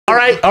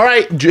all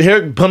right.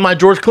 Here, put my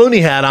George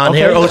Clooney hat on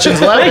here.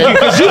 Ocean's 11.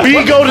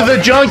 We go to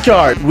the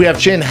junkyard. We have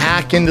Chin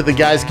hack into the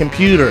guy's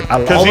computer.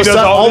 All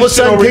of a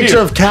sudden, picture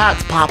of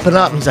cats popping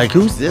up. He's like,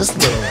 "Who's this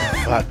little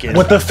fucking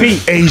with the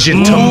feet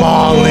Asian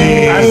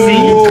tamale?" I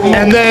see you.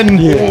 And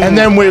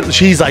then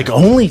she's like,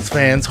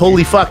 "OnlyFans,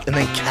 holy fuck!" And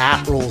then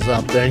Cat rolls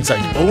up there. And he's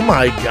like, "Oh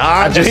my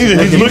god!"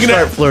 He's looking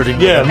at flirting.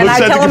 Yeah, and I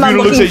tell him I'm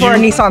looking for a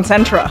Nissan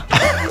Sentra.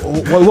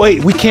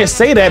 Wait, we can't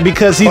say that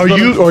because he's.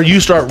 Or you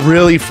start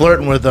really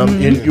flirting with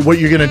them. And what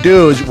you're gonna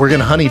do is we're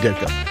gonna honey dick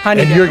him,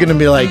 and you're gonna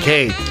be like,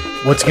 "Hey,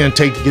 what's it gonna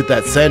take to get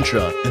that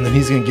Sentra?" And then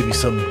he's gonna give you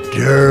some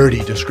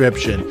dirty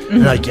description. And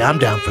you're like, "Yeah, I'm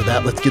down for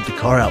that. Let's get the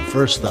car out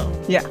first, though."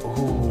 Yeah.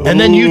 Ooh. And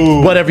then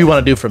you whatever you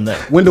want to do from there.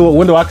 When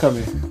do I come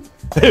in?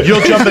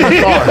 You'll jump in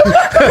the car.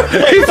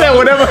 He said,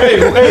 "Whatever." Hey,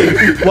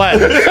 what?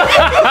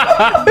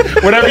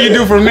 Whatever you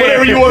do from there.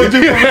 Whatever you want to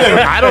do from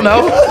there. I don't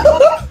know.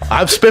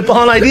 I'm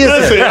spitballing ideas.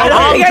 Listen,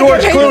 I'm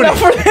George Clooney.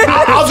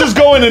 I'll just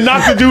go in and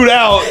knock the dude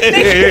out.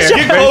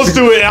 Get close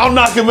to it. I'll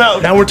knock him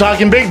out. Now we're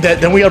talking big.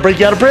 Then we gotta break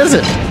you out of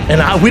prison,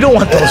 and we don't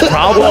want those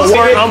problems.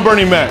 I'm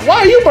Bernie Mac.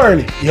 Why are you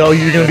Bernie? Yo,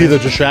 you're gonna be the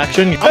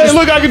distraction. Hey,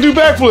 look, I can do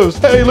backflips.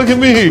 Hey, look at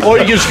me. Or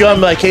you can just go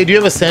and be like, "Hey, do you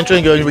have a Sentra?"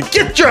 And go, "You're like,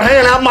 get your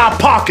hand out my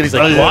pocket." He's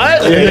like,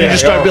 "What?" And then you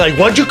just start be like,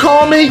 "What'd you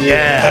call me?"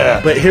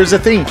 Yeah. But here's the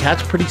thing: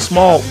 Cat's pretty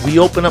small. We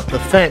open up the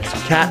fence.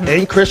 Cat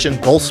and Christian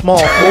both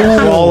small.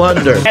 All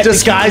under.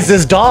 Disguised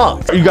as dogs.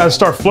 You gotta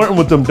start flirting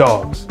with them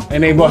dogs,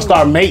 and they gonna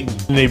start mating,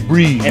 and they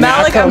breed.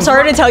 Malik, I'm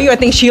sorry to tell you, I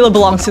think Sheila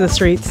belongs to the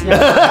streets.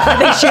 I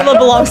think Sheila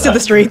belongs to the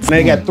streets. And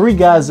they got 3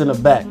 guys in the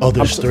back. Oh,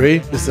 there's 3.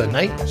 This is a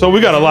night. So we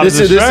got a lot of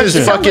distractions.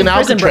 This is fucking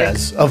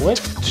Alcatraz of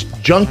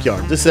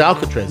junkyard. This is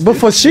Alcatraz. But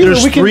for Sheila,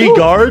 there's we can 3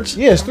 guards.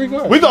 Yeah, it's 3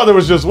 guards. We thought there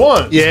was just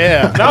 1.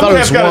 Yeah. Now we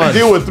have got to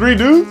deal with 3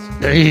 dudes.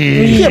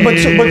 Yeah, but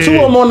 2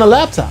 of them on the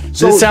laptop.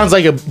 So this sounds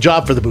like a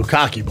job for the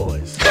Bukkake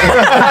boys.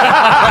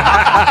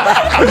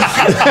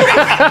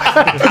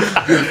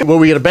 Well,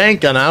 we get a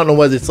bank gun. I don't know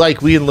what it's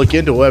like. We can look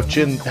into it. We'll have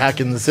Chin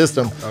hacking the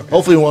system. Okay.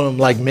 Hopefully one of them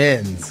like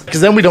men's.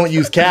 Because then we don't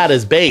use Cat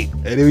as bait.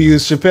 And then we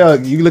use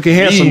Chappelle. You looking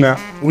handsome now.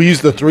 We use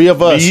the 3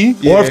 of us.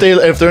 Yeah. Or if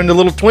they're into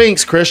little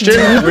twinks, Christian,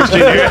 you're the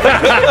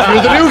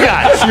new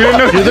guy.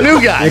 You're the new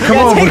guy. Yeah, come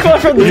on.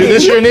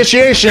 This is your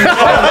initiation.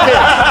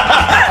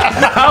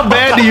 How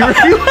bad do you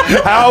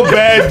How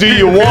bad do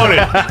you want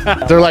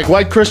it? They're like,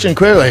 "Why Christian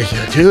quit?" Like,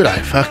 "Dude,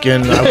 I went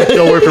to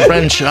go work for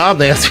Brendan Schaub.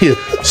 They asked me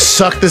to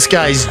suck this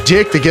guy's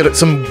dick to get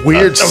some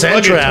weird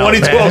Sentra out,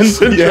 2012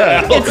 Sentra.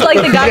 Yeah. It's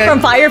like the guy from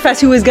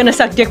Firefest who was gonna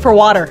suck dick for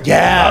water.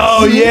 Yeah.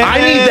 Oh, yeah. I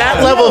need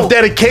that level of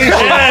dedication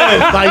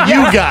by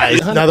you guys.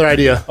 Another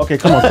idea. Okay,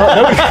 come on.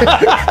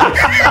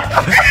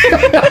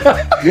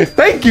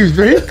 Thank you,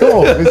 Dre. Come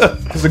on.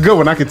 It's a good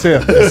one, I can tell.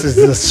 This is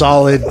a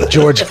solid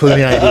George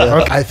Clooney idea.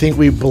 Okay. I think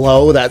we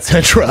blow that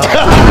Sentra up.